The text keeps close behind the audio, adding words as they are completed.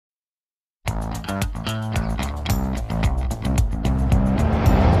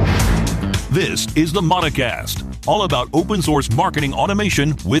This is the Mauticast, all about open source marketing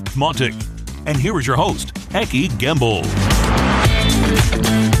automation with Mautic. And here is your host, Eki Gemble.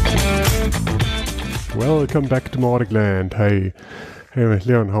 Welcome back to Mautic Land. Hey,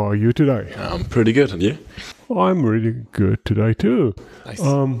 Leon, how are you today? I'm pretty good, and you? I'm really good today too. Nice.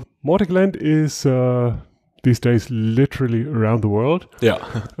 Mautic Land is these days literally around the world. Yeah.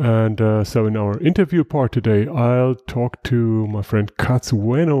 And so in our interview part today, I'll talk to my friend Katz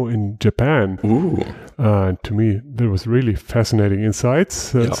Ueno in Japan. Ooh. And to me, there was really fascinating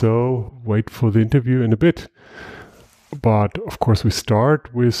insights. So wait for the interview in a bit. But of course, we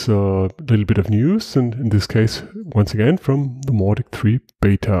start with a little bit of news, and in this case, once again, from the Mautic 3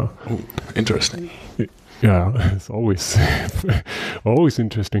 beta. Ooh, interesting. Yeah, it's always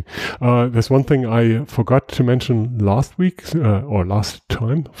interesting. There's one thing I forgot to mention last week, or last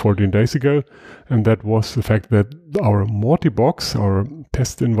time, 14 days ago, and that was the fact that our Mautic box, our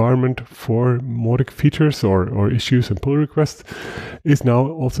test environment for Mautic features or issues and pull requests, is now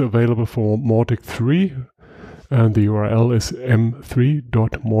also available for Mautic 3. And the URL is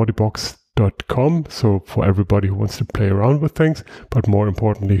m3.mauticbox.com. So for everybody who wants to play around with things, but more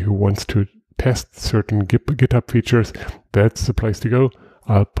importantly, who wants to test certain GitHub features, that's the place to go.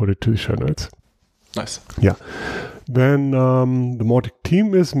 I'll put it to the show notes. Nice. Yeah. Then the Mautic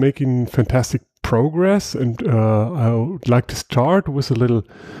team is making fantastic progress. And I would like to start with a little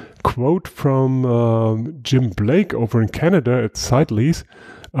quote from Jim Blake over in Canada at SiteLease,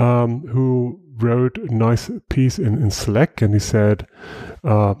 who wrote a nice piece in Slack, and he said,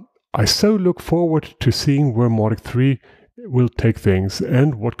 I so look forward to seeing where Mautic 3 will take things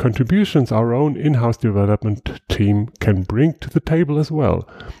and what contributions our own in-house development team can bring to the table as well.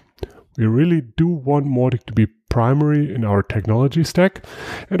 We really do want Mautic to be primary in our technology stack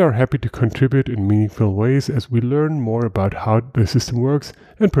and are happy to contribute in meaningful ways as we learn more about how the system works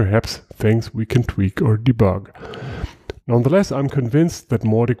and perhaps things we can tweak or debug. Nonetheless, I'm convinced that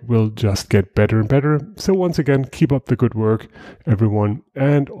Mautic will just get better and better. So once again, keep up the good work, everyone,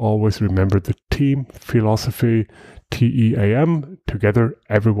 and always remember the team philosophy, TEAM, together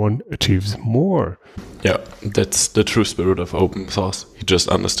everyone achieves more. Yeah, that's the true spirit of open source. He just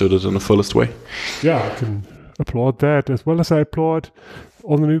understood it in the fullest way. Yeah, I can applaud that, as well as I applaud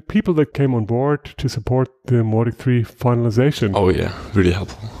all the new people that came on board to support the Mautic 3 finalization. Oh yeah, really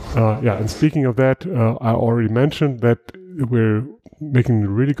helpful. And speaking of that, I already mentioned that we're making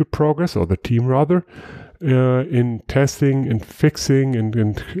really good progress, or the team rather, in testing and fixing and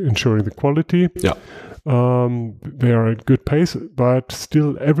ensuring the quality. Yeah. They are at good pace, but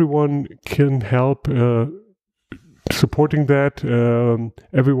still everyone can help supporting that.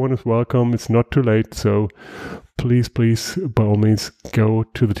 Everyone is welcome. It's not too late. So please, by all means, go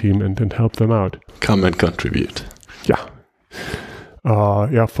to the team and help them out. Come and contribute. Yeah.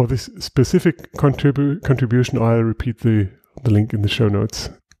 For this specific contribution, I'll repeat the link in the show notes.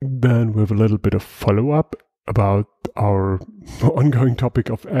 Then we have a little bit of follow-up about our ongoing topic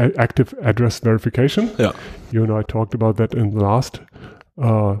of active address verification. Yeah. You and I talked about that in the last,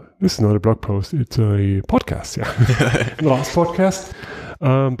 this is not a blog post, it's a podcast, in the last podcast.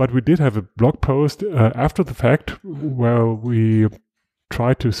 But we did have a blog post after the fact where we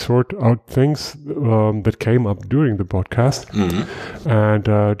try to sort out things that came up during the podcast. Mm-hmm. And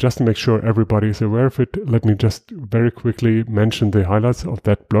just to make sure everybody is aware of it, let me just very quickly mention the highlights of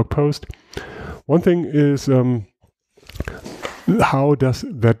that blog post. One thing is, how does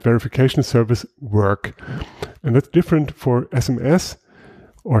that verification service work? And that's different for SMS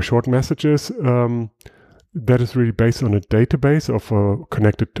or short messages. That is really based on a database of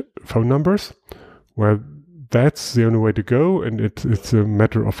connected phone numbers, where that's the only way to go, and it's a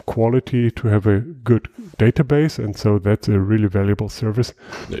matter of quality to have a good database, and so that's a really valuable service.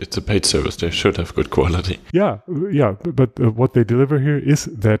 It's a paid service. They should have good quality. Yeah, but what they deliver here is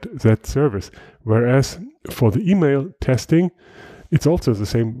that service. Whereas for the email testing, it's also the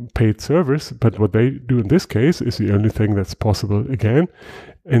same paid service, but what they do in this case is the only thing that's possible again.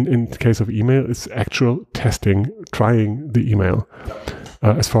 And in the case of email, it's actual testing, trying the email.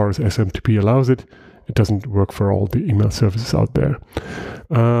 As far as SMTP allows it, it doesn't work for all the email services out there.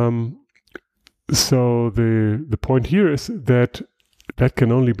 So the point here is that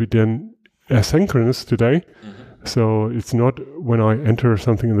can only be done asynchronous today. Mm-hmm. So it's not when I enter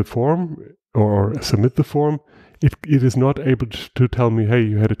something in the form or submit the form, it is not able to tell me, hey,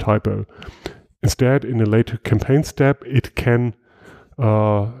 you had a typo. Instead, in a later campaign step, it can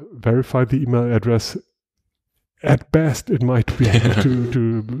verify the email address. At best, it might be able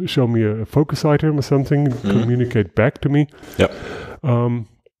to show me a focus item or something, communicate back to me. Yep. And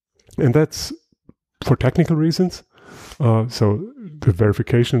that's for technical reasons. So the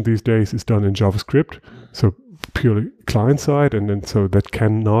verification these days is done in JavaScript, so purely client-side, and then so that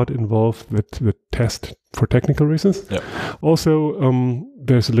cannot involve the test for technical reasons. Yeah. Also,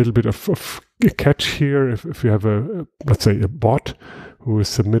 there's a little bit of a catch here. If you have let's say a bot who is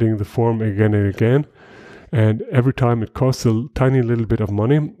submitting the form again and again, and every time it costs a tiny little bit of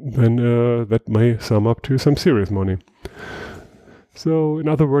money, then that may sum up to some serious money. So, in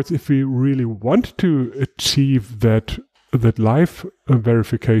other words, if we really want to achieve that live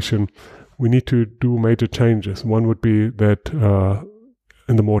verification, we need to do major changes. One would be that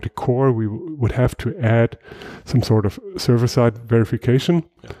in the Mautic core, we would have to add some sort of server-side verification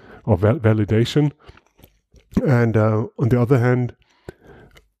or validation. And on the other hand,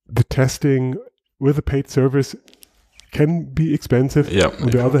 the testing with a paid service can be expensive. Yeah. On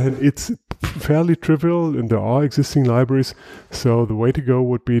the other hand, it's fairly trivial and there are existing libraries. So the way to go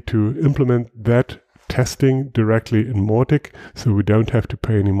would be to implement that testing directly in Mautic, so we don't have to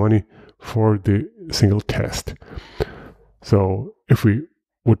pay any money for the single test. So if we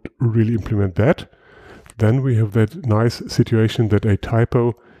would really implement that, then we have that nice situation that a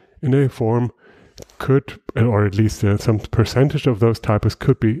typo in a form could, or at least some percentage of those typos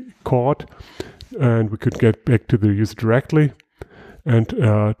could be caught, and we could get back to the user directly and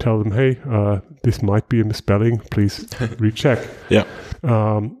tell them, hey, this might be a misspelling, please recheck. Yeah.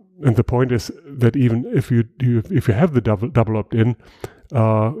 And the point is that even if you have the double opt-in,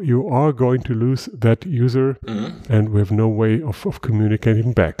 you are going to lose that user, and we have no way of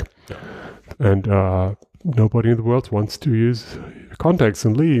communicating back. Yeah. And nobody in the world wants to use contacts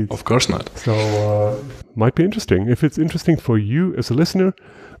and leads. Of course not. So might be interesting. If it's interesting for you as a listener,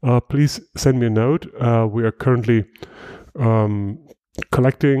 please send me a note. We are currently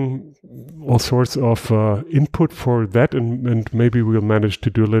collecting all sorts of input for that, and maybe we'll manage to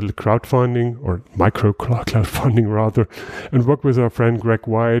do a little crowdfunding, or micro crowdfunding rather, and work with our friend Greg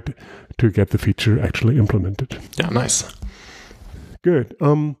White to get the feature actually implemented. Yeah, nice. Good.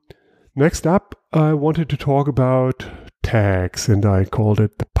 Next up, I wanted to talk about tags, and I called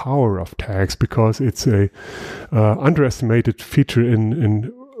it the power of tags because it's a underestimated feature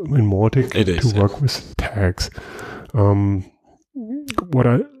in Mautic to work with tags. What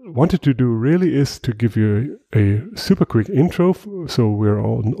I wanted to do really is to give you a super quick intro, so we're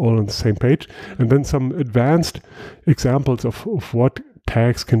all on the same page, and then some advanced examples of what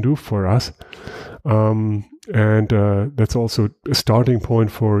tags can do for us. And that's also a starting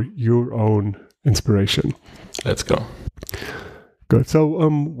point for your own inspiration. Let's go. Good. So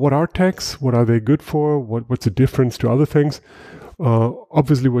what are tags? What are they good for? What's the difference to other things?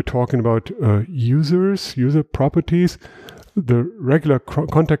 Obviously, we're talking about user properties. The regular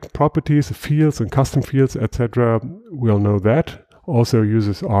contact properties, fields and custom fields, etc., we all know that. Also,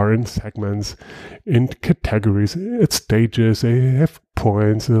 users are in segments, in categories, at stages, they have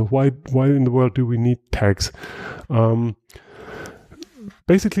points. Why in the world do we need tags?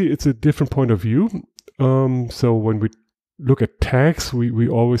 Basically, it's a different point of view. So when we look at tags, we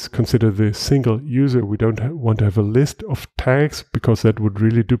always consider the single user. We don't want to have a list of tags because that would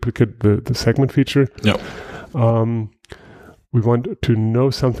really duplicate the segment feature. Yeah. We want to know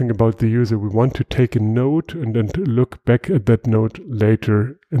something about the user. We want to take a note and then to look back at that note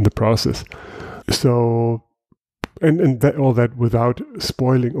later in the process. So, and that, all that without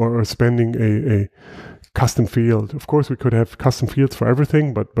spoiling or spending a custom field. Of course, we could have custom fields for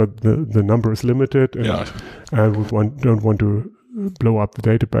everything, but the number is limited, and we don't want to blow up the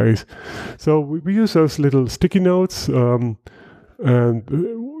database. So we use those little sticky notes and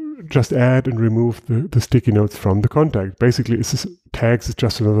just add and remove the sticky notes from the contact. Basically, tags is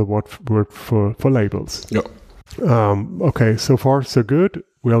just another word for labels. Yeah. Okay, so far so good.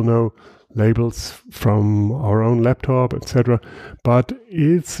 We all know labels from our own laptop, etc. But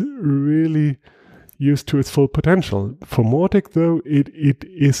it's really used to its full potential. For Mautic, though, it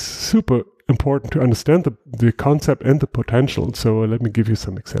is super important to understand the concept and the potential. So let me give you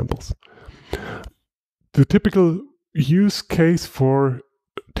some examples. The typical use case for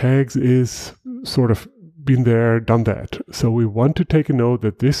tags is sort of been there, done that. So we want to take a note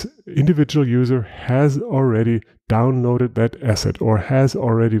that this individual user has already downloaded that asset or has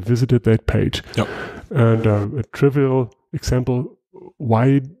already visited that page. Yep. And a trivial example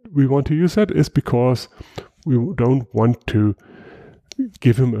why we want to use that is because we don't want to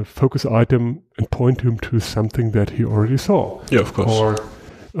give him a focus item and point him to something that he already saw. Yeah, of course. Or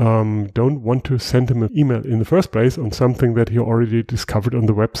don't want to send him an email in the first place on something that he already discovered on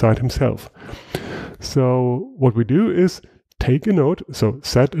the website himself. So what we do is take a note, so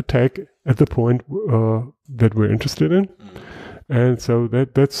set a tag at the point that we're interested in. And so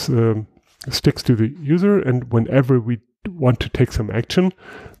that's sticks to the user, and whenever we want to take some action,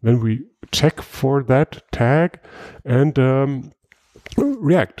 then we check for that tag and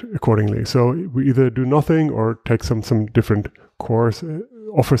react accordingly. So we either do nothing or take some different course,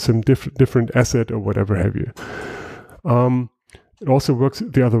 offer some different asset or whatever have you. It also works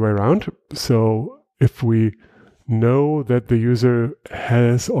the other way around. So if we know that the user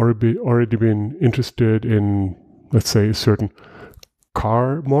has already been interested in, let's say, a certain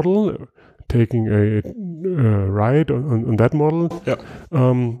car model, taking a ride on that model. Yeah.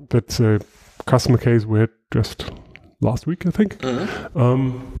 That's a customer case we had just last week, I think.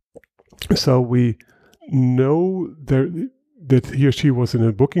 So we know that he or she was in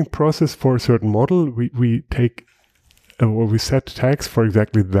a booking process for a certain model. We take or we set tags for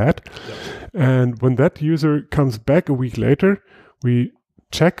exactly that. Yeah. And when that user comes back a week later, we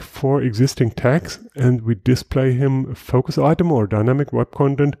check for existing tags and we display him a focus item or dynamic web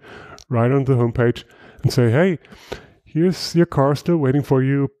content right on the homepage and say, hey, here's your car still waiting for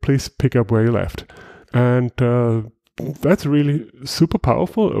you. Please pick up where you left. And that's really super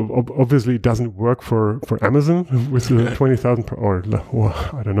powerful. Obviously, it doesn't work for Amazon with 20,000 or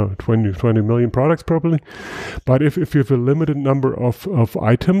I don't know, 20 million products probably. But if you have a limited number of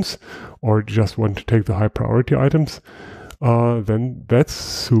items or just want to take the high priority items, then that's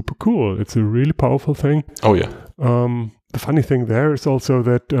super cool. It's a really powerful thing. Oh, yeah. The funny thing there is also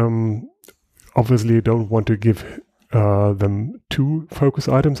that obviously you don't want to give them 2 focus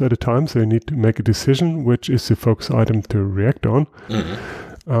items at a time, so you need to make a decision which is the focus item to react on.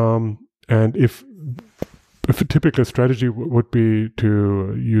 Mm-hmm. And if a typical strategy would be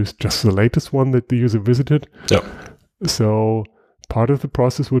to use just the latest one that the user visited. Yeah. So part of the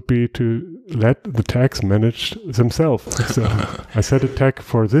process would be to let the tags manage themselves. So I set a tag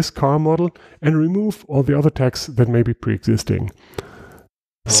for this car model and remove all the other tags that may be pre-existing.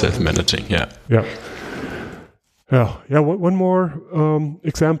 Self-managing, yeah. Yeah. Yeah. One more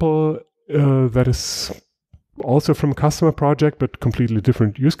example that is also from a customer project, but completely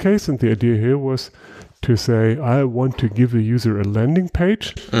different use case. And the idea here was to say, I want to give the user a landing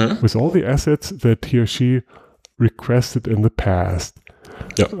page with all the assets that he or she requested in the past.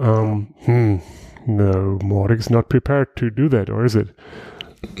 Yeah. No, Mautic is not prepared to do that, or is it?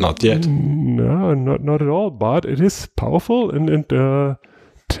 Not yet. No, not at all. But it is powerful, and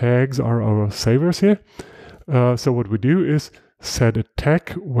tags are our saviors here. So what we do is set a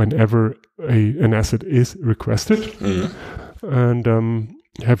tag whenever an asset is requested, and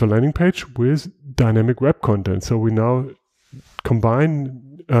have a landing page with dynamic web content. So we now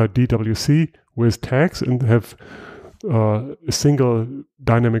combine DWC with tags and have a single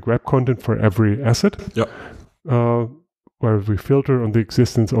dynamic web content for every asset. Yeah. Where we filter on the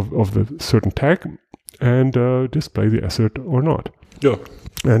existence of the certain tag and display the asset or not. Yeah.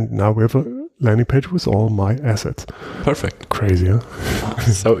 And now we have a landing page with all my assets. Perfect. Crazy, huh?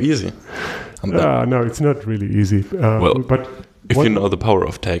 So easy. No, it's not really easy. But if you know the power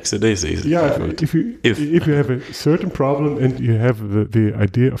of tags, it is easy. Yeah, if you have a certain problem and you have the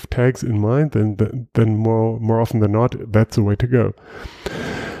idea of tags in mind, then more often than not, that's the way to go.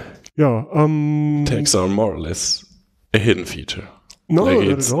 Yeah. Tags are more or less a hidden feature. No, like not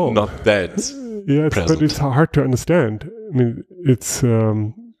it's at all. Not that. But it's hard to understand. I mean, it's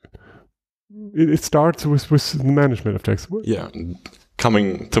it starts with the management of tags. Yeah,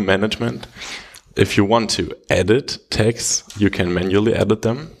 coming to management. If you want to edit tags, you can manually edit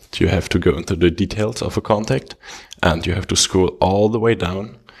them. You have to go into the details of a contact, and you have to scroll all the way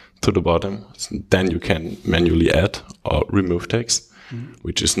down to the bottom. Then you can manually add or remove tags,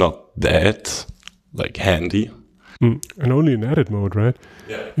 which is not that handy. And only in edit mode, right?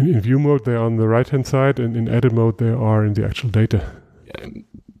 Yeah. In view mode, they are on the right-hand side, and in edit mode, they are in the actual data. Yeah,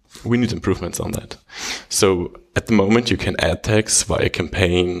 we need improvements on that. So at the moment, you can add tags via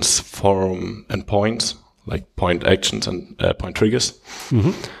campaigns, forum, and points, like point actions and point triggers.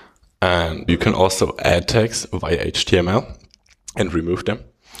 Mm-hmm. And you can also add tags via HTML and remove them.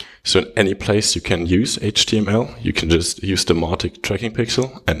 So in any place you can use HTML, you can just use the Mautic tracking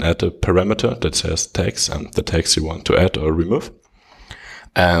pixel and add a parameter that says tags and the tags you want to add or remove.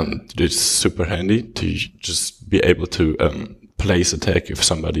 And it's super handy to just be able to place a tag if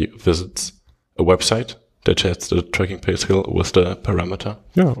somebody visits a website that has the tracking pixel with the parameter.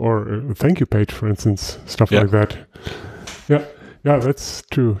 Yeah, or a thank you page, for instance, stuff like that. Yeah, that's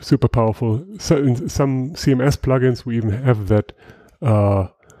true. Super powerful. So in some CMS plugins, we even have that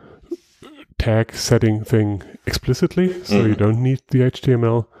tag setting thing explicitly, so you don't need the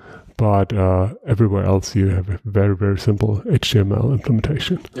HTML. But everywhere else, you have a very, very simple HTML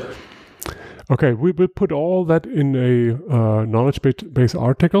implementation. Yeah. Okay, we will put all that in a knowledge base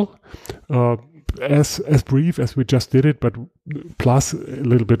article, as brief as we just did it, but plus a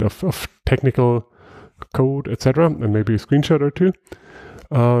little bit of technical code, etc., and maybe a screenshot or two.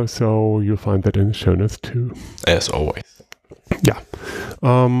 So you'll find that in the show notes too. As always. Yeah.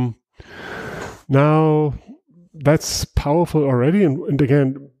 Now that's powerful already, and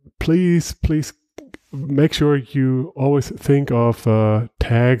again, please make sure you always think of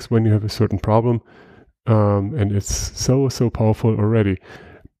tags when you have a certain problem, and it's so powerful already.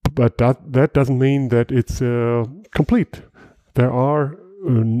 But that doesn't mean that it's complete. There are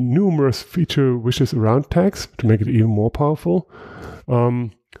numerous feature wishes around tags to make it even more powerful.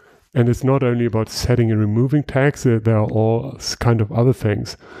 And it's not only about setting and removing tags. There are all kind of other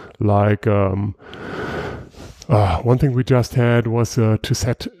things, like one thing we just had was to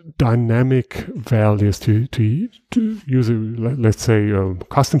set dynamic values to use let's say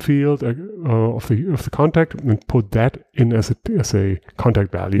custom field of the contact, and put that in as a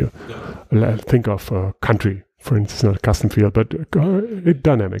contact value. Yeah. Think of country, for instance, not a custom field, but a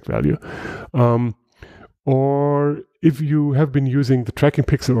dynamic value. Or if you have been using the tracking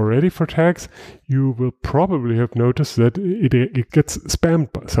pixel already for tags, you will probably have noticed that it gets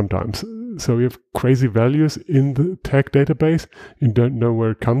spammed sometimes. So you have crazy values in the tag database. You don't know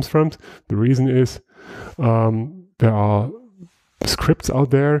where it comes from. The reason is there are scripts out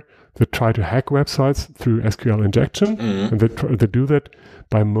there that try to hack websites through SQL injection, and they do that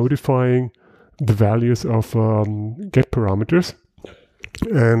by modifying the values of get parameters,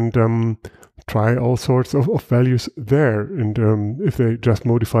 and try all sorts of values there. And if they just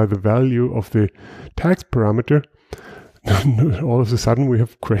modify the value of the tags parameter, all of a sudden we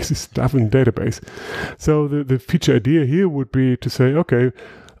have crazy stuff in the database. So the feature idea here would be to say, okay,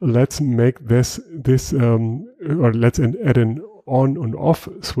 let's make this or let's add an on and off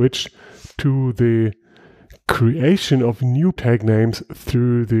switch to the creation of new tag names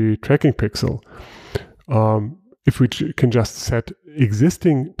through the tracking pixel. If we can just set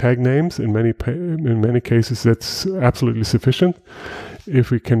existing tag names, in many cases that's absolutely sufficient.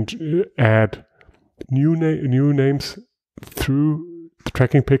 If we can add new names through the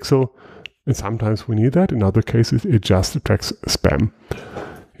tracking pixel, and sometimes we need that. In other cases, it just attracts spam.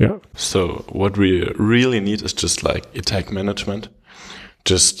 Yeah. So what we really need is just like a tag management,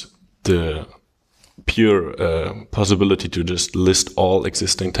 just the pure possibility to just list all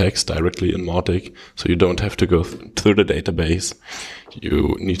existing tags directly in Mautic, so you don't have to go through the database.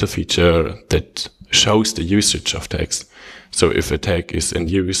 You need a feature that shows the usage of tags. So if a tag is in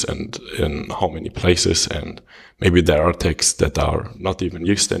use and in how many places, and maybe there are tags that are not even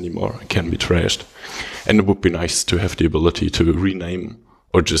used anymore, can be trashed. And it would be nice to have the ability to rename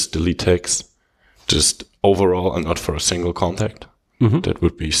or just delete tags, just overall and not for a single contact. That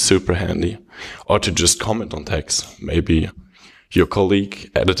would be super handy. Or to just comment on tags. Maybe your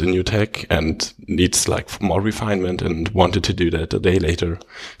colleague added a new tag and needs like more refinement and wanted to do that a day later.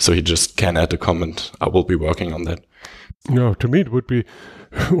 So he just can add a comment. I will be working on that. No, to me it would be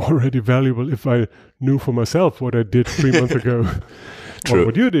already valuable if I knew for myself what I did 3 months ago. True. Or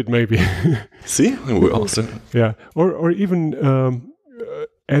what you did maybe. See? We also. Yeah. Or even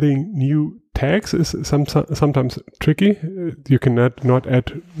adding new tags is sometimes tricky. You cannot not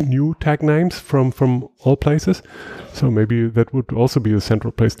add new tag names from all places. So maybe that would also be a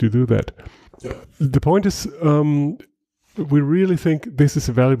central place to do that. Yeah. The point is, we really think this is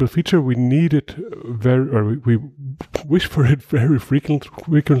a valuable feature. We need it we wish for it very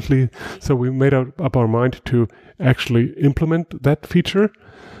frequently. So we made up our mind to actually implement that feature.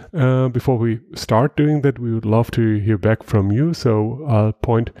 Before we start doing that, we would love to hear back from you. So I'll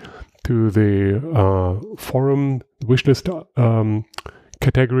point to the forum wishlist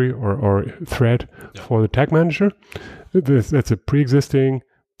category or thread for the tag manager. That's a pre-existing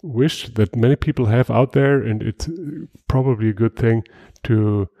wish that many people have out there, and it's probably a good thing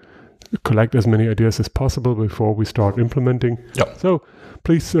to collect as many ideas as possible before we start implementing. Yep. So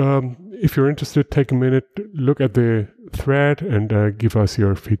please, if you're interested, take a minute, look at the thread, and give us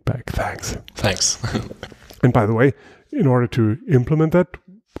your feedback. Thanks. And by the way, in order to implement that,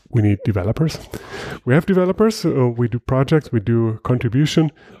 we need developers. We have developers, we do projects, we do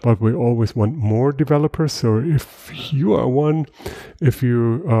contribution, but we always want more developers. So if you are one, if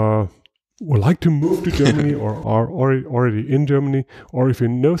you would like to move to Germany or are already in Germany, or if you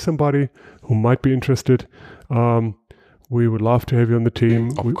know somebody who might be interested, we would love to have you on the team.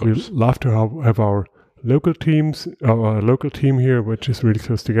 We'd love to have our local teams, our local team here, which is really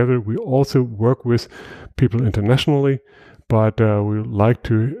close together. We also work with people internationally, but we would like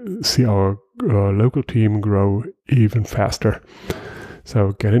to see our local team grow even faster.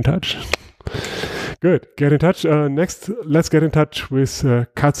 So get in touch. Good. Get in touch. Next, let's get in touch with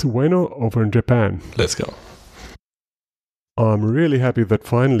Katz Ueno over in Japan. Let's go. I'm really happy that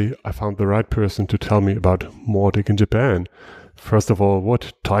finally I found the right person to tell me about Mautic in Japan. First of all,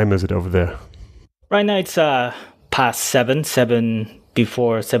 what time is it over there? Right now it's past 7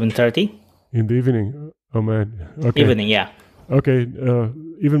 before 7:30. In the evening. Oh man. Okay. Evening, yeah. Okay,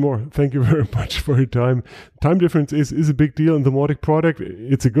 even more. Thank you very much for your time. Time difference is a big deal in the Mautic product.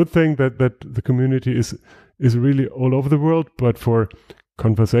 It's a good thing that the community is really all over the world, but for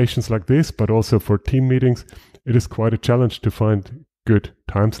conversations like this, but also for team meetings, it is quite a challenge to find good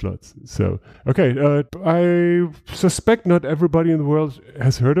time slots. So, okay, I suspect not everybody in the world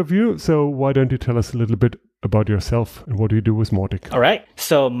has heard of you, so why don't you tell us a little bit about yourself and what do you do with Mautic? All right.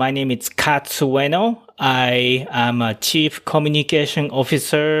 So my name is Katz Ueno. I am a Chief Communication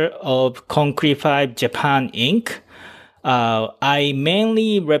Officer of Concrete5 Japan Inc. I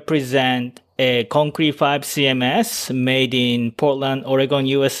mainly represent a Concrete5 CMS made in Portland, Oregon,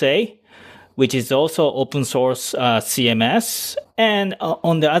 USA, which is also open source CMS. And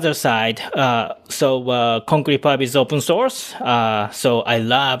on the other side, Concrete5 is open source. So I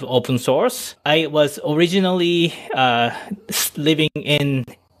love open source. I was originally living in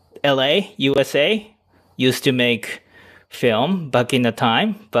LA, USA, used to make film back in the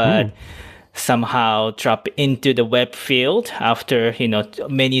time, but somehow dropped into the web field after,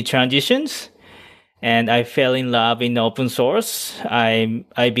 many transitions. And I fell in love in open source.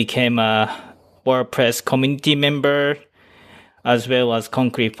 I became a WordPress community member as well as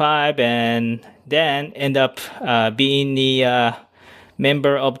Concrete5, and then end up being the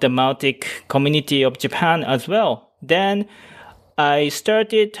member of the Mautic community of Japan as well. Then I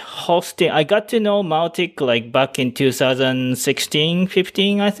started hosting. I got to know Mautic like back in 2016,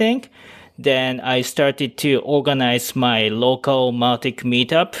 15, I think. Then I started to organize my local Mautic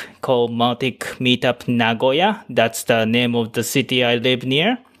meetup called Mautic Meetup Nagoya. That's the name of the city I live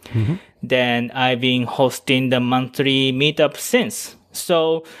near. Mm-hmm. Then I've been hosting the monthly meetup since.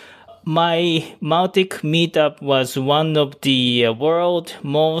 So my Mautic meetup was one of the world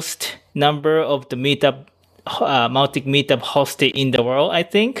most number of the meetup, Mautic meetup hosted in the world, I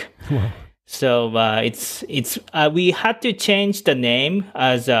think. Wow. So we had to change the name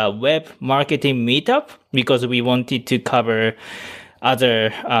as a web marketing meetup because we wanted to cover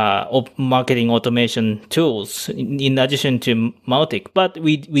other marketing automation tools in addition to Mautic, but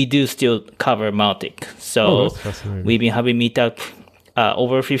we do still cover Mautic. So we've been having meetup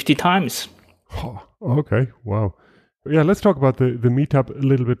over 50 times. Oh, okay, wow. Yeah, let's talk about the meetup a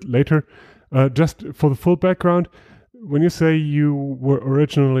little bit later. Just for the full background, when you say you were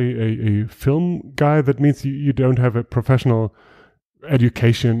originally a film guy, that means you don't have a professional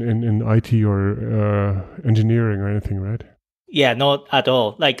education in IT or engineering or anything, right? Yeah, not at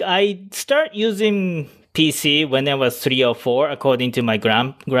all. Like I start using PC when I was 3 or 4, according to my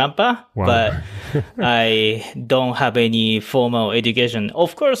grandpa. Wow. But I don't have any formal education.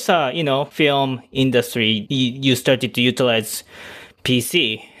 Of course, film industry, you started to utilize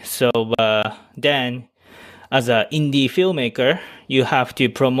PC. So then, as an indie filmmaker, you have to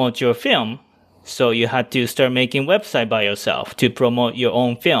promote your film. So you had to start making website by yourself to promote your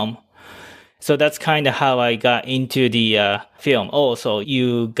own film. So that's kind of how I got into the film. Also,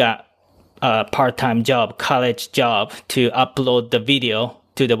 you got a part-time job, college job to upload the video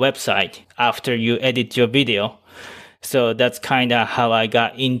to the website after you edit your video. So that's kind of how I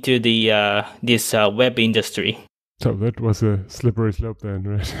got into the this web industry. So that was a slippery slope then,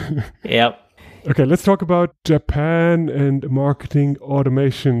 right? Yep. Okay, let's talk about Japan and marketing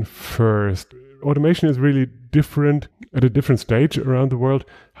automation first. Automation is really different at a different stage around the world.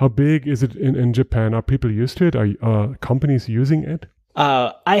 How big is it in Japan? Are people used to it? Are companies using it?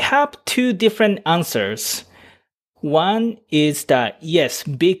 I have two different answers. One is that, yes,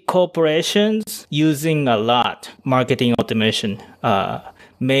 big corporations using a lot marketing automation.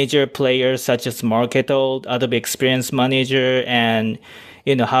 Major players such as Marketo, Adobe Experience Manager, and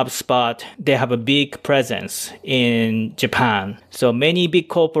HubSpot, they have a big presence in Japan. So many big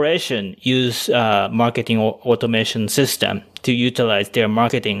corporations use marketing automation system to utilize their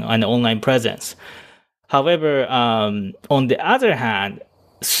marketing and online presence. However, on the other hand,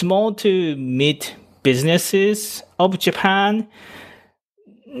 small to mid businesses of Japan,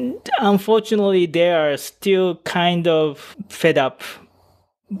 unfortunately, they are still kind of fed up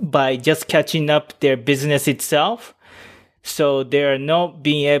by just catching up their business itself. So they're not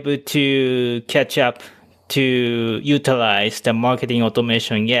being able to catch up to utilize the marketing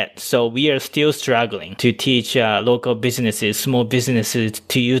automation yet. So we are still struggling to teach local businesses, small businesses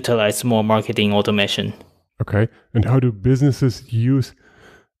to utilize more marketing automation. Okay. And how do businesses use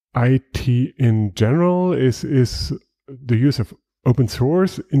IT in general? Is the use of open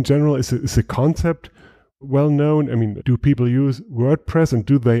source in general, is a concept well known? I mean, do people use WordPress and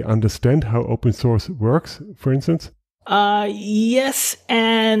do they understand how open source works, for instance? Yes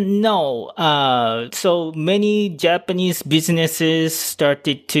and no. So many Japanese businesses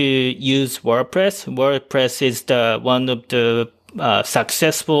started to use WordPress. WordPress is one of the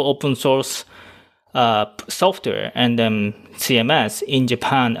successful open source software and CMS in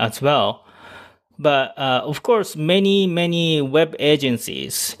Japan as well. But of course, many web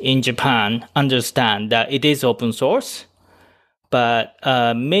agencies in Japan understand that it is open source. But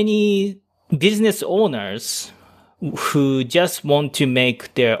many business owners who just want to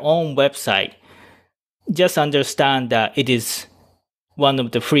make their own website just understand that it is one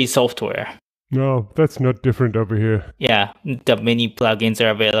of the free software. No, that's not different over here. Yeah, the many plugins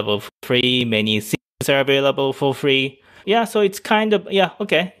are available for free, many themes are available for free. Yeah, so it's kind of, yeah,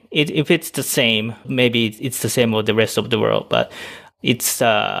 okay. If it's the same, maybe it's the same with the rest of the world, but it's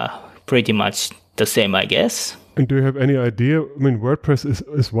pretty much the same, I guess. And do you have any idea? I mean, WordPress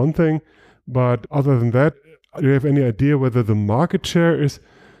is one thing, but other than that, do you have any idea whether the market share is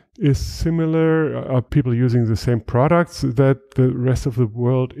similar? Are people using the same products that the rest of the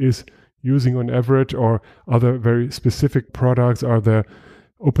world is using on average, or are there very specific products? Are there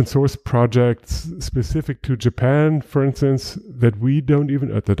open source projects specific to Japan, for instance, that we don't even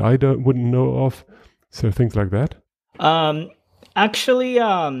that I wouldn't know of? So things like that. Actually,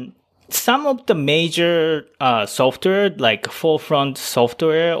 some of the major software, like Forefront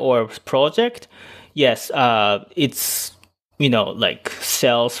software or project, yes, it's, like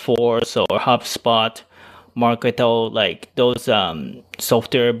Salesforce or HubSpot, Marketo, like those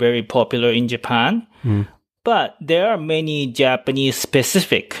software very popular in Japan. But there are many Japanese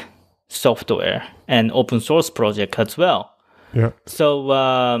specific software and open source projects as well. Yeah.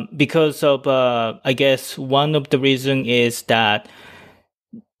 So because of, I guess one of the reason is that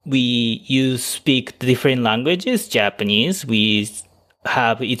we speak different languages, Japanese. We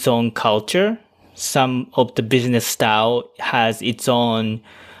have its own culture. Some of the business style has its own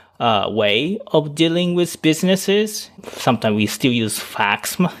way of dealing with businesses. Sometimes we still use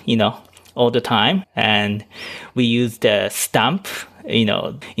fax, all the time. And we use the stamp,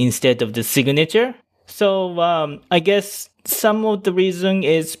 instead of the signature. So I guess some of the reason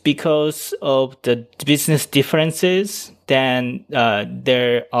is because of the business differences. Then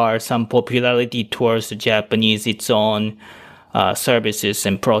there are some popularity towards the Japanese, its own services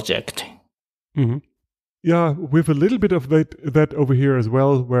and project. Mm-hmm. Yeah, with a little bit of that over here as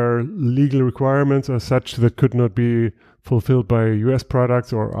well, where legal requirements are such that could not be fulfilled by US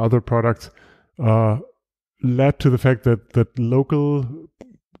products or other products, led to the fact that local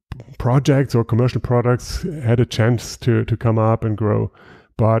projects or commercial products had a chance to come up and grow.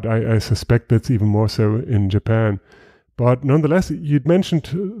 But I suspect that's even more so in Japan. But nonetheless, you'd mentioned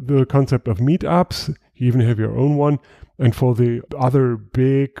the concept of meetups. You even have your own one. And for the other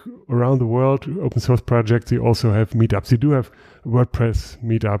big around the world open source projects, you also have meetups. You do have WordPress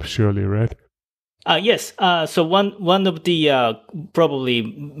meetups, surely, right? Yes. So one of the probably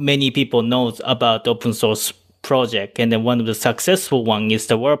many people knows about open source project, and then one of the successful one is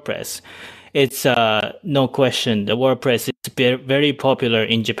the WordPress. It's no question the WordPress is very popular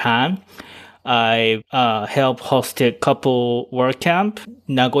in Japan. I helped host a couple WordCamp,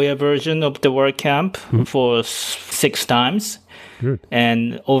 Nagoya version of the WordCamp for 6 times. Good.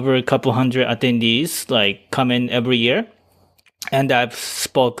 And over a couple hundred attendees come in every year. And I've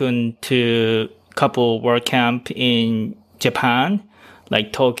spoken to a couple WordCamp in Japan,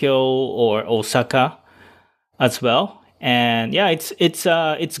 like Tokyo or Osaka as well. And yeah,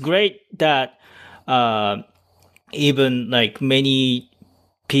 it's great that even many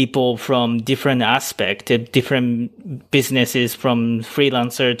people from different aspects, different businesses, from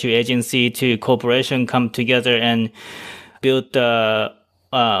freelancer to agency to corporation, come together and build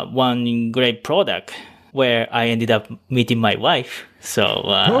one great product where I ended up meeting my wife. So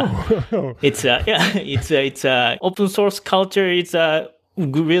it's open source culture. It's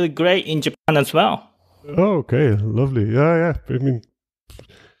really great in Japan as well. Oh, okay, lovely. Yeah. I mean,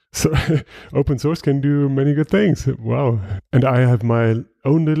 so open source can do many good things. Wow. And I have my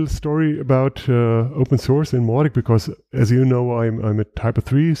own little story about open source in Mautic, because as you know, I'm a Type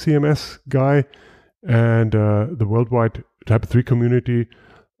 3 CMS guy, and the worldwide Type 3 community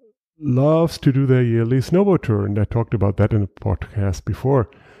loves to do their yearly snowboard tour. And I talked about that in a podcast before.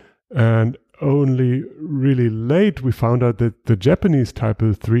 And only really late we found out that the Japanese Type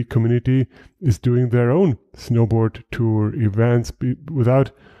 3 community is doing their own snowboard tour events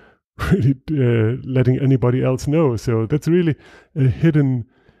without really letting anybody else know. So that's really a hidden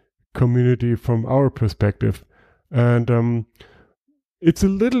community from our perspective. And it's a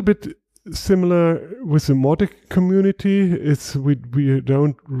little bit similar with the Mautic community. It's we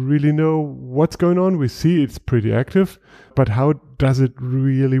don't really know what's going on. We see it's pretty active, but how does it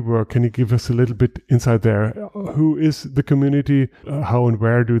really work? Can you give us a little bit insight there? Who is the community? How and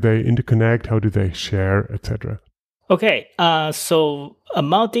where do they interconnect? How do they share, etc.? Okay, so a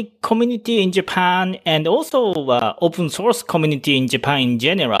Mautic community in Japan and also open source community in Japan in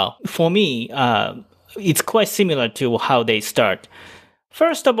general, for me, it's quite similar to how they start.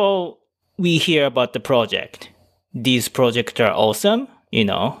 First of all, we hear about the project. These projects are awesome,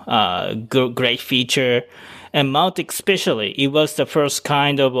 great feature. And Mautic especially, it was the first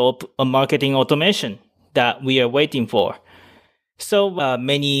kind of marketing automation that we are waiting for. So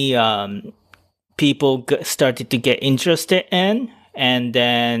many people started to get interested in and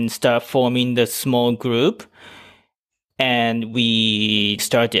then start forming the small group. And we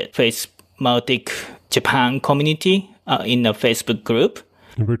started Mautic Japan community in a Facebook group.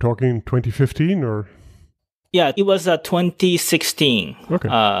 And we're talking 2015 or? Yeah, it was 2016. Okay.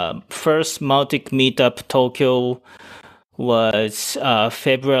 First Mautic meetup Tokyo was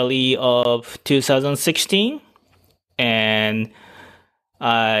February of 2016. And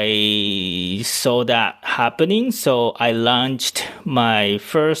I saw that happening. So I launched my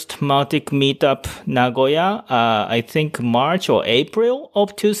first Mautic meetup Nagoya, I think March or April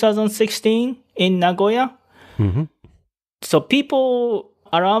of 2016 in Nagoya. Mm-hmm. So people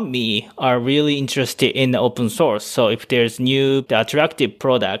around me are really interested in the open source. So if there's new attractive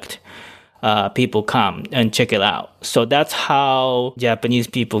product, people come and check it out. So that's how Japanese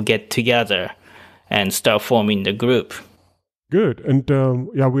people get together and start forming the group. Good. And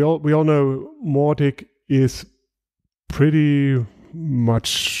we all know Mautic is pretty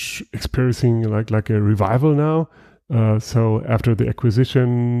much experiencing like a revival now. So after the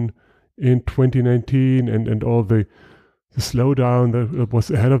acquisition in 2019 and all the slowdown that was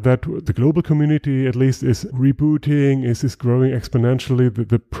ahead of that, the global community at least is rebooting, is growing exponentially.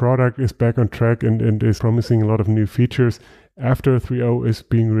 The product is back on track and is promising a lot of new features after 3.0 is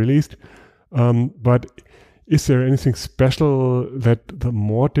being released. But is there anything special that the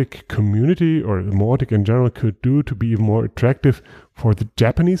Mautic community or the Mautic in general could do to be even more attractive for the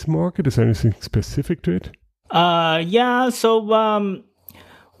Japanese market? Is there anything specific to it? So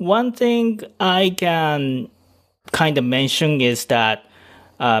one thing I can kind of mention is that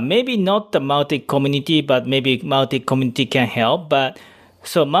maybe not the Mautic community, but maybe Mautic community can help. But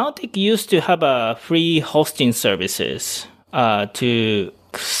so Mautic used to have a free hosting services to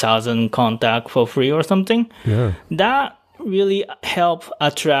 1,000 contact for free or something. Yeah. That really helped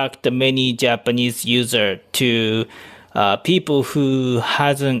attract many Japanese users to people who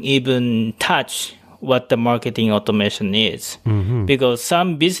hasn't even touched what the marketing automation is. Mm-hmm. Because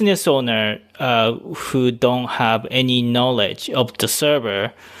some business owner who don't have any knowledge of the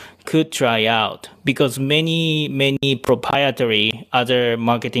server could try out, because many proprietary other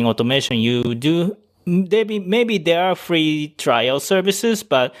marketing automation you do, maybe there are free trial services,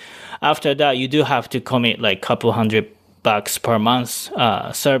 but after that you do have to commit like couple $100 per month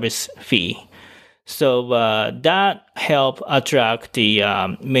service fee. So that help attract the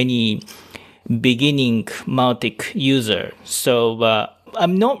many beginning Mautic user. So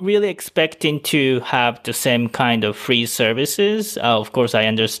I'm not really expecting to have the same kind of free services. Of course, I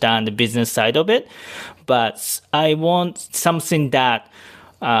understand the business side of it, but I want something that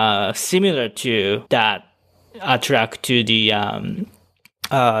similar to that attract to the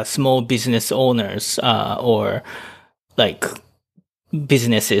small business owners or like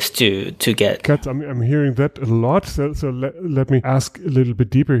businesses to get. Katz, I'm hearing that a lot. So let me ask a little bit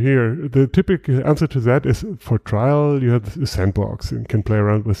deeper here. The typical answer to that is for trial, you have a sandbox and can play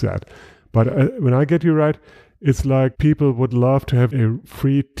around with that. But when I get you right, it's like people would love to have a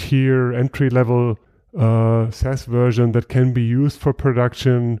free tier entry level SaaS version that can be used for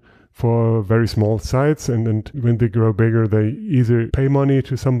production for very small sites. And when they grow bigger, they either pay money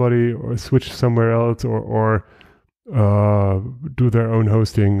to somebody or switch somewhere else or do their own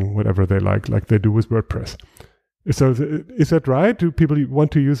hosting, whatever they like they do with WordPress. So is that right? Do people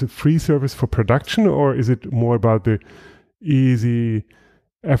want to use a free service for production, or is it more about the easy,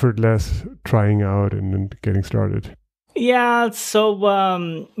 effortless trying out and getting started? Yeah,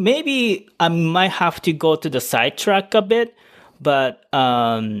 so maybe I might have to go to the sidetrack a bit, but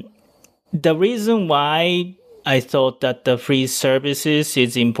the reason why I thought that the free services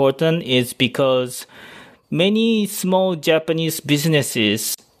is important is because many small Japanese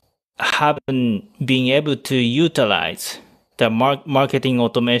businesses haven't been able to utilize the marketing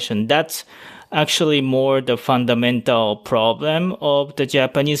automation. That's actually more the fundamental problem of the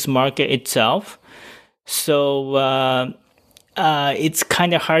Japanese market itself. So it's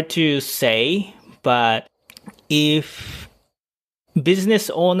kind of hard to say, but if business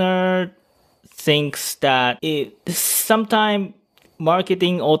owner thinks that sometimes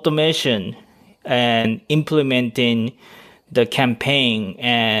marketing automation and implementing the campaign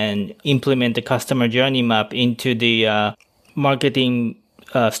and implement the customer journey map into the marketing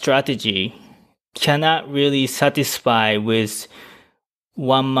strategy cannot really satisfy with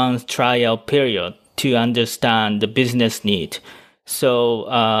 1 month trial period to understand the business need. So,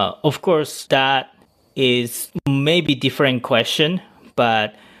 of course, that is maybe different question,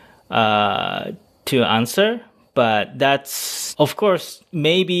 but to answer. But that's, of course,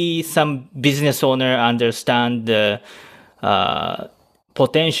 maybe some business owner understand the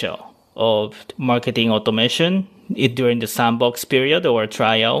potential of marketing automation during the sandbox period or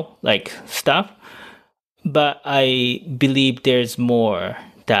trial like stuff. But I believe there's more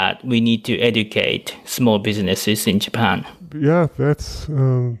that we need to educate small businesses in Japan. Yeah, that's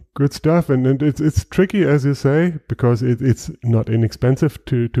good stuff. And it's tricky, as you say, because it's not inexpensive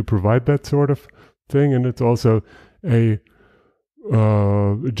to provide that sort of thing. And it's also a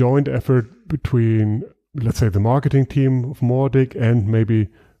joint effort between, let's say, the marketing team of Mautic and maybe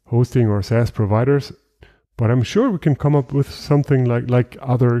hosting or SaaS providers. But I'm sure we can come up with something like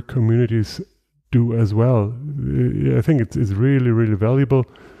other communities do as well. I think it's really, really valuable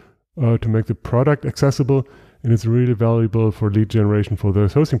to make the product accessible, and it's really valuable for lead generation for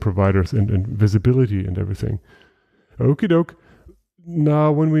those hosting providers and visibility and everything. Okie doke.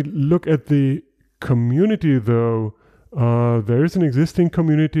 Now, when we look at the community, though, there is an existing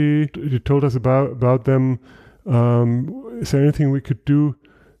community. You told us about them. Is there anything we could do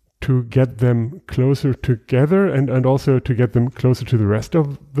to get them closer together and also to get them closer to the rest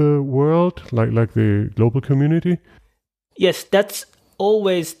of the world, like the global community? Yes, that's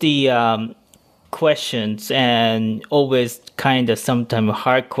always the questions, and always kind of sometimes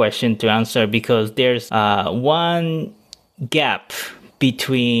hard question to answer, because there's one gap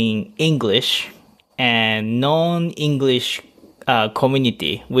between English and non-English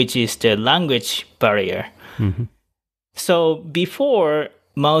community, which is the language barrier. Mm-hmm. So before,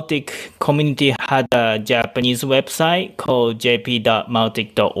 Mautic community had a Japanese website called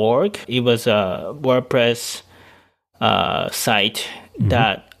jp.mautic.org. It was a WordPress site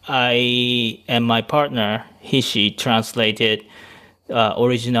that I and my partner Hishi translated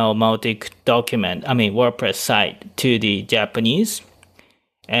original Mautic WordPress site to the Japanese,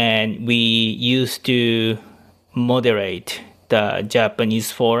 and we used to moderate the Japanese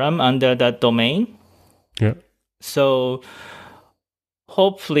forum under that domain. Yeah. So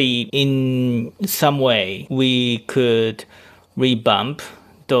hopefully in some way we could revamp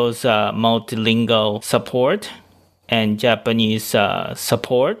those multilingual support and Japanese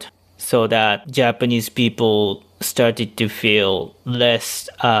support, so that Japanese people started to feel less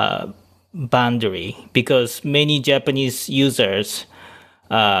boundary, because many Japanese users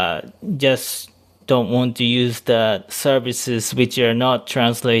just don't want to use the services which are not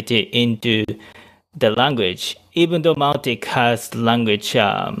translated into the language, even though Mautic has language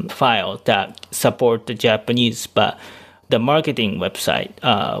file that support the Japanese, but the marketing website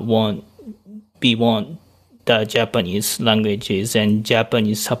won't the Japanese languages and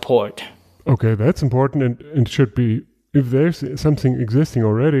Japanese support. Okay, that's important, and should be, if there's something existing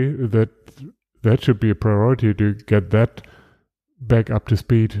already, that should be a priority to get that back up to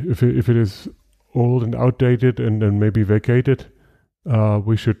speed. If it is old and outdated and then maybe vacated,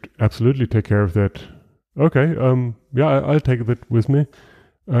 we should absolutely take care of that. Okay, I'll take that with me.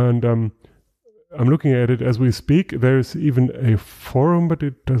 And I'm looking at it as we speak. There's even a forum, but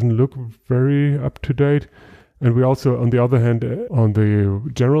it doesn't look very up to date. And we also, on the other hand, on the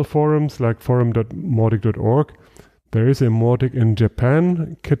general forums like forum.mautic.org, there is a Mautic in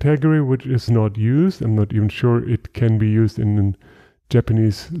Japan category which is not used. I'm not even sure it can be used in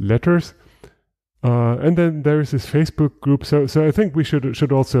Japanese letters. And then there is this Facebook group. So I think we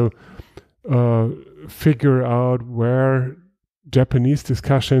should also figure out where Japanese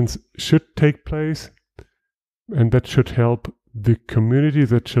discussions should take place, and that should help the community,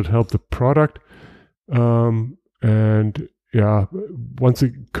 that should help the product. And yeah, once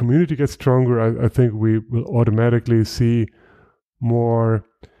the community gets stronger, I think we will automatically see more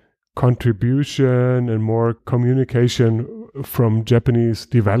contribution and more communication from Japanese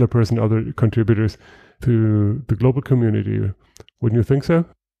developers and other contributors to the global community. Wouldn't you think so?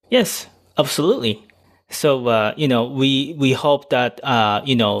 Yes, absolutely. So, we hope that,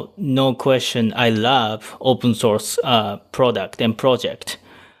 no question, I love open source product and project.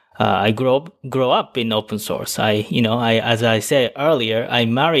 I grow up in open source. As I said earlier, I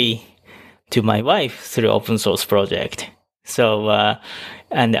marry to my wife through open source project. So,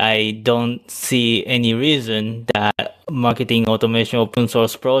 and I don't see any reason that marketing automation open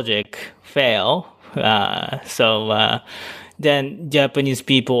source project fail. Then Japanese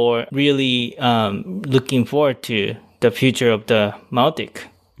people are really looking forward to the future of the Mautic.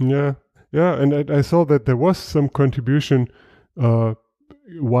 Yeah, and I saw that there was some contribution a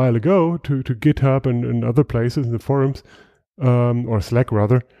while ago to GitHub and other places in the forums, or Slack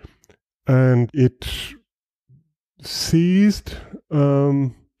rather, and it ceased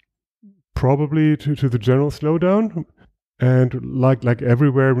probably to the general slowdown. And like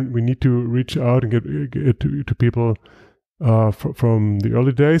everywhere, we need to reach out and get to people from the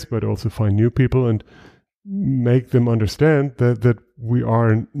early days, but also find new people and make them understand that we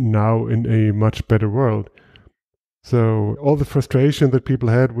are now in a much better world. So all the frustration that people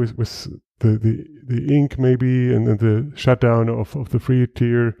had with the ink maybe and the shutdown of the free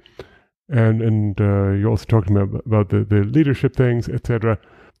tier, and you also talked about the leadership things, etc.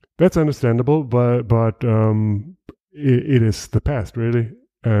 That's understandable, but it is the past, really.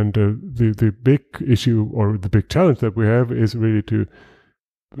 And the big issue or the big challenge that we have is really to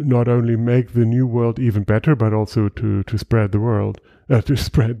not only make the new world even better, but also to spread the world, to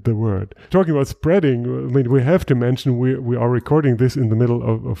spread the word. Talking about spreading, I mean, we have to mention we are recording this in the middle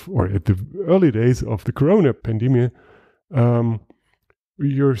of or at the early days of the Corona pandemic.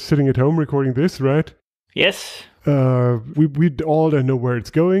 You're sitting at home recording this, right? Yes. We all don't know where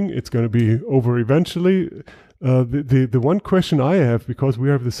it's going. It's going to be over eventually. The one question I have, because we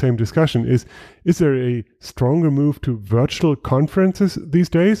have the same discussion, is there a stronger move to virtual conferences these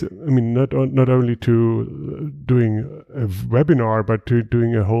days? I mean, not only to doing a webinar, but to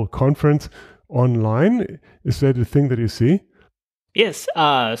doing a whole conference online. Is that a thing that you see? Yes.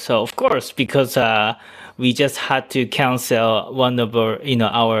 So of course, because we just had to cancel one of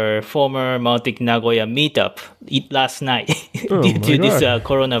our former Mautic Nagoya meetup last night due to this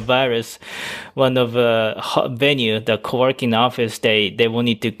coronavirus. One of venue, the co-working office, they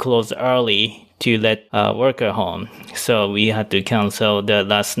wanted to close early to let worker home, so we had to cancel the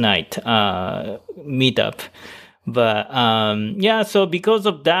last night meetup. But so because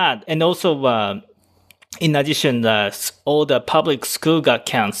of that, and also in addition, all the public school got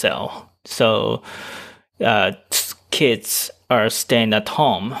canceled, so kids are staying at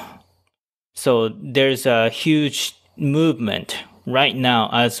home. So there's a huge movement right now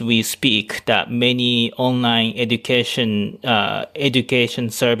as we speak that many online education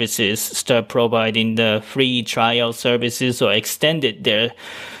services start providing the free trial services or extended their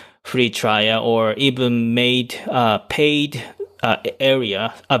free trial or even made paid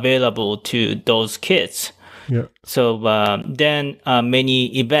area available to those kids. Yeah. So then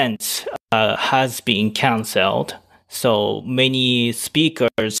many events has been canceled. So many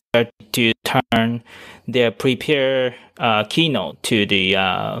speakers started to turn their prepare keynote to the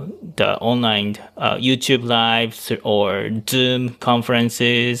online YouTube lives or Zoom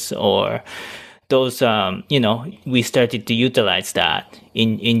conferences or those. We started to utilize that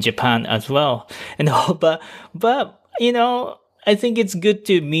in Japan as well. And but I think it's good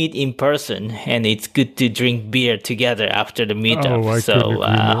to meet in person, and it's good to drink beer together after the meetup.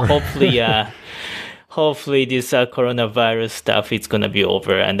 Hopefully this coronavirus stuff is gonna be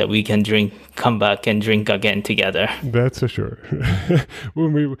over, and that we can come back and drink again together. That's for sure.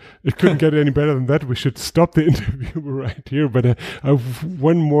 It couldn't get any better than that. We should stop the interview right here. But I have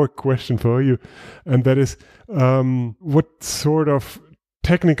one more question for you, and that is, what sort of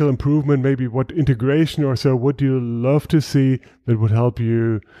technical improvement, maybe what integration or so, would you love to see that would help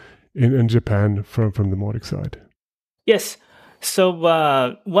you in Japan from the Mautic side? Yes. So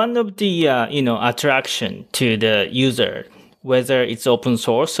one of the attraction to the user, whether it's open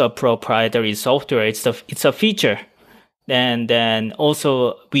source or proprietary software, it's a feature. And then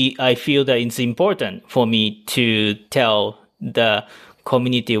also I feel that it's important for me to tell the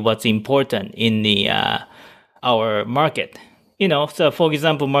community what's important in the our market. So for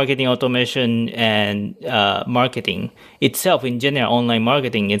example, marketing automation and marketing itself in general, online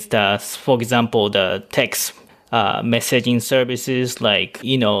marketing, it's for example, the text messaging services. Like,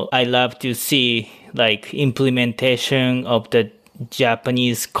 I love to see like implementation of the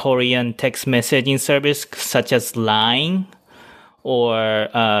Japanese Korean text messaging service, such as Line, or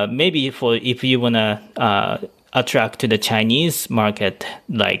maybe if you want to attract to the Chinese market,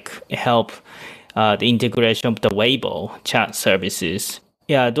 like help the integration of the Weibo chat services.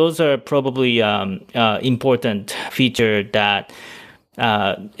 Yeah, those are probably important feature that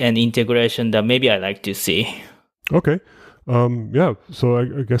and integration that maybe I like to see. Okay. So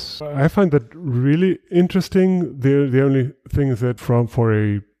I guess I find that really interesting. The only thing is that for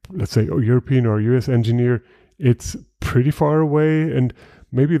a, let's say, a European or US engineer, it's pretty far away, and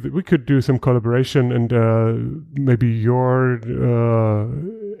maybe we could do some collaboration, and maybe your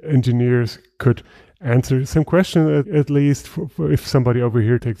engineers could answer some questions at least for if somebody over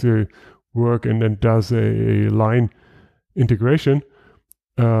here takes the work and then does a line integration.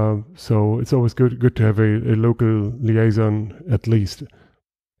 So it's always good to have a local liaison at least.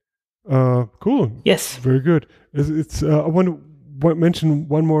 Cool. Yes. Very good. I want to mention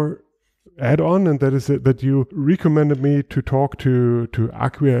one more add-on, and that is that you recommended me to talk to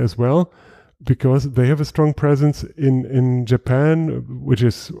Acquia as well, because they have a strong presence in Japan, which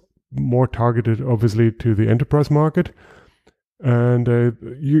is more targeted obviously to the enterprise market. And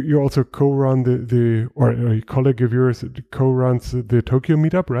you also co-run or a colleague of yours co-runs the Tokyo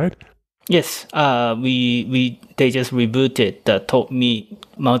meetup, right? Yes, they just rebooted the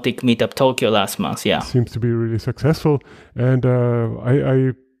Mautic meetup Tokyo last month. Yeah, seems to be really successful, and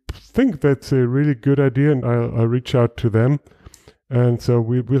I think that's a really good idea, and I'll reach out to them, and so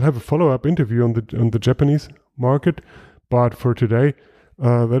we'll have a follow-up interview on the Japanese market. But for today,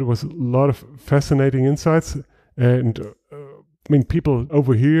 that was a lot of fascinating insights, and I mean, people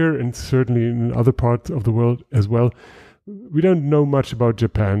over here and certainly in other parts of the world as well, we don't know much about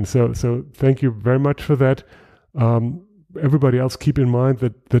Japan. So thank you very much for that. Everybody else, keep in mind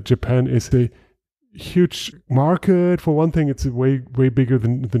that Japan is a huge market. For one thing, it's way bigger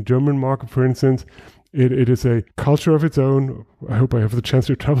than the German market, for instance. It is a culture of its own. I hope I have the chance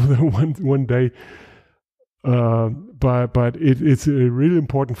to travel there one day. But it's really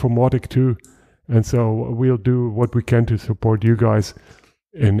important for Mautic too. And so we'll do what we can to support you guys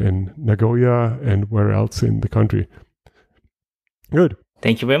in Nagoya and where else in the country. Good.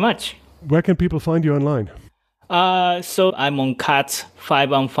 Thank you very much. Where can people find you online? So I'm on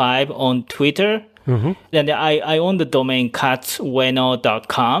Katz515 on Twitter. Mm-hmm. And I own the domain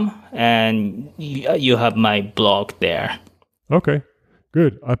KatzUeno.com, and you have my blog there. Okay,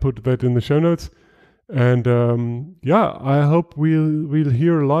 good. I put that in the show notes. And I hope we'll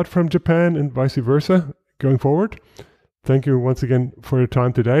hear a lot from Japan and vice versa going forward. Thank you once again for your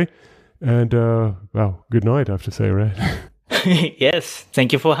time today. And good night, I have to say, right? Yes,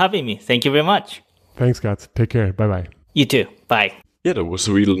 thank you for having me. Thank you very much. Thanks, Katz. Take care. Bye-bye. You too. Bye. Yeah, that was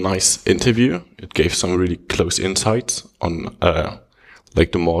a real nice interview. It gave some really close insights on the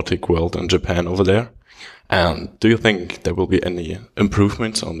Mautic world and Japan over there. And do you think there will be any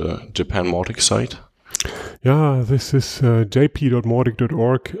improvements on the Japan Mautic side? Yeah, this is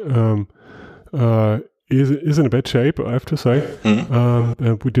jp.mautic.org is in a bad shape, I have to say.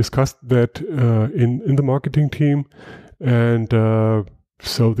 Mm-hmm. We discussed that in the marketing team, and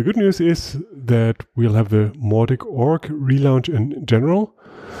so the good news is that we'll have the Mautic.org relaunch in general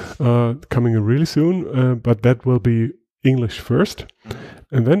coming in really soon, but that will be English first,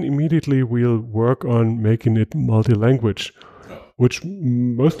 and then immediately we'll work on making it multi-language, which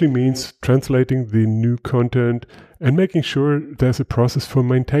mostly means translating the new content and making sure there's a process for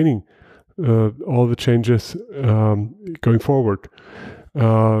maintaining all the changes going forward.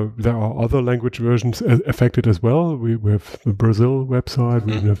 There are other language versions affected as well. We have the Brazil website,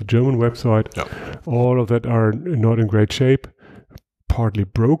 we have the German website. Yep. All of that are not in great shape, partly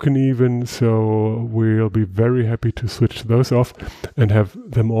broken even, so we'll be very happy to switch those off and have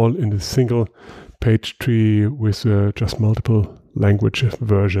them all in a single page tree with just multiple language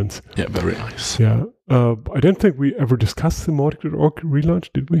versions. Yeah, very nice. Yeah. I don't think we ever discussed the Mautic.org relaunch,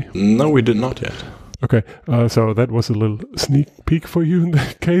 did we? No, we did not yet. Okay, so that was a little sneak peek for you in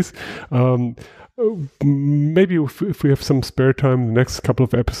that case. Maybe if we have some spare time, the next couple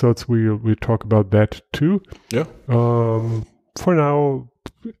of episodes, we'll talk about that too. Yeah. For now,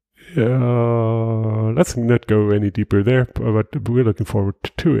 let's not go any deeper there, but we're looking forward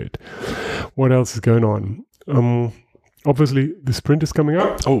to it. What else is going on? Obviously, the sprint is coming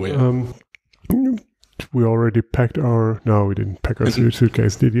up. Oh, yeah. We already packed No, we didn't pack our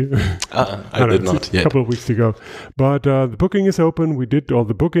suitcase, did you? I did not yet. A couple of weeks to go. But the booking is open. We did all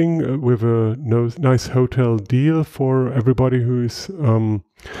the booking with a nice hotel deal for everybody who is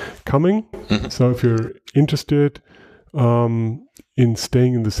coming. Mm-hmm. So if you're interested in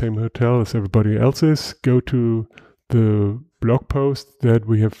staying in the same hotel as everybody else is, go to the blog post that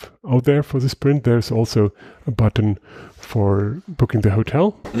we have out there for the sprint. There's also a button for booking the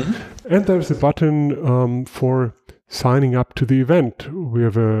hotel. Mm-hmm. And there's a button for signing up to the event. We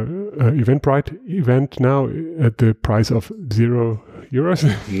have a Eventbrite event now at the price of €0.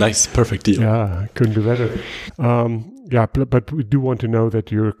 Nice, perfect deal. Yeah, couldn't be better. but we do want to know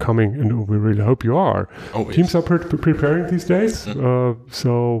that you're coming, and we really hope you are. Always. Teams are preparing these days,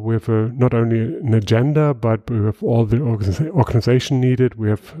 so we have not only an agenda, but we have all the organization needed. We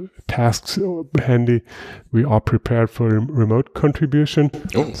have tasks handy. We are prepared for remote contribution.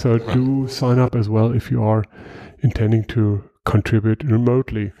 So do sign up as well if you are intending to contribute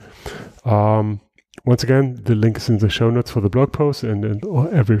remotely. Once again, the link is in the show notes for the blog post, and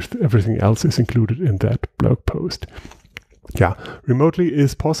everything else is included in that blog post. Yeah, remotely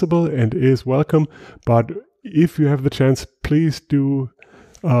is possible and is welcome, but if you have the chance, please do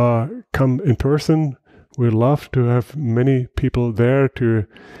come in person. We'd love to have many people there to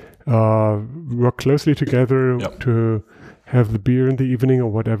work closely together, to have the beer in the evening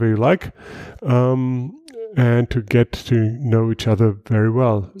or whatever you like. And to get to know each other very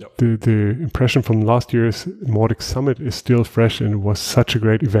well. The impression from last year's Mautic Summit is still fresh, and it was such a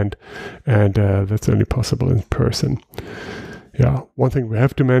great event, and that's only possible in person. Yeah, one thing we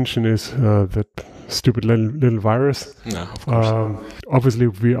have to mention is that stupid little virus. No, of course. Obviously,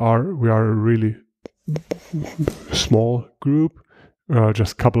 we are a really small group,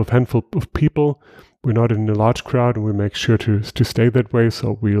 just a couple of handful of people. We're not in a large crowd, and we make sure to stay that way,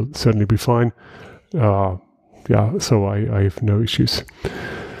 so we'll certainly be fine. So I have no issues.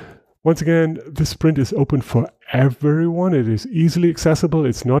 Once again, the sprint is open for everyone. It is easily accessible.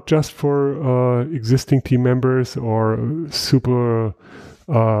 It's not just for existing team members or super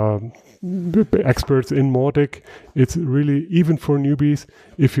experts in Mautic. It's really even for newbies.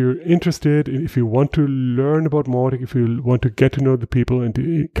 If you're interested, if you want to learn about Mautic, if you want to get to know the people and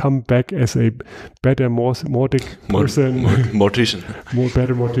to come back as a better Mautic person,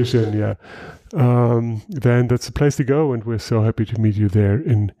 better Mautician, yeah. Then that's the place to go, and we're so happy to meet you there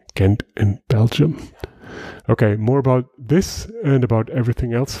in Ghent in Belgium. Okay, more about this and about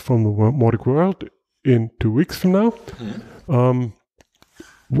everything else from the Mautic world in 2 weeks from now.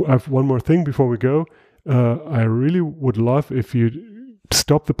 I have one more thing before we go. I really would love if you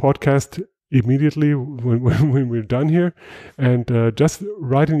stop the podcast immediately when we're done here, and just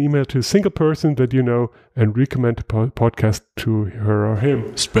write an email to a single person that you know and recommend the podcast to her or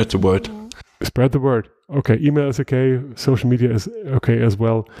him. Spread the word. Spread the word. Okay, email is okay. Social media is okay as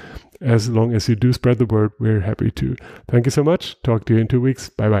well. As long as you do spread the word, we're happy to. Thank you so much. Talk to you in 2 weeks.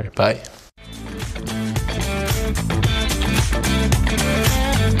 Bye-bye. Bye.